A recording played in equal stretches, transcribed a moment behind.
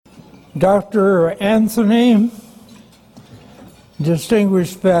Dr. Anthony,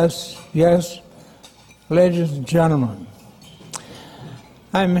 distinguished guests, yes, ladies and gentlemen.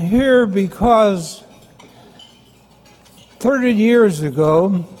 I'm here because 30 years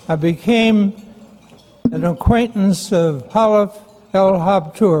ago, I became an acquaintance of Khalif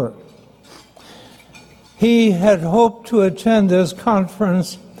el-Habtoor. He had hoped to attend this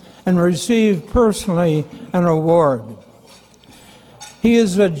conference and receive personally an award. He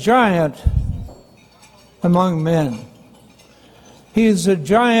is a giant among men. He is a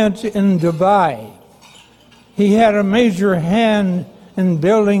giant in Dubai. He had a major hand in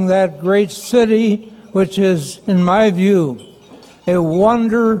building that great city, which is, in my view, a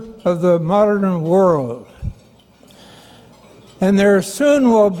wonder of the modern world. And there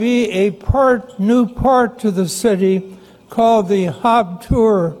soon will be a new part to the city called the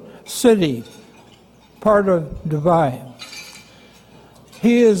Habtoor City, part of Dubai.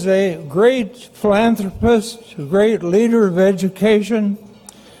 He is a great philanthropist, a great leader of education,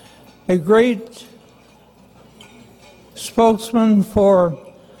 a great spokesman for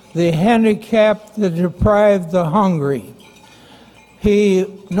the handicapped, the deprived, the hungry. He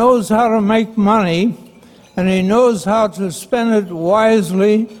knows how to make money, and he knows how to spend it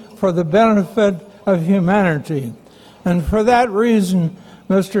wisely for the benefit of humanity. And for that reason,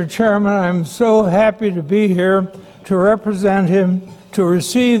 Mr. Chairman, I'm so happy to be here to represent him, to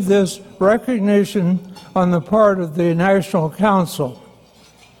receive this recognition on the part of the National Council.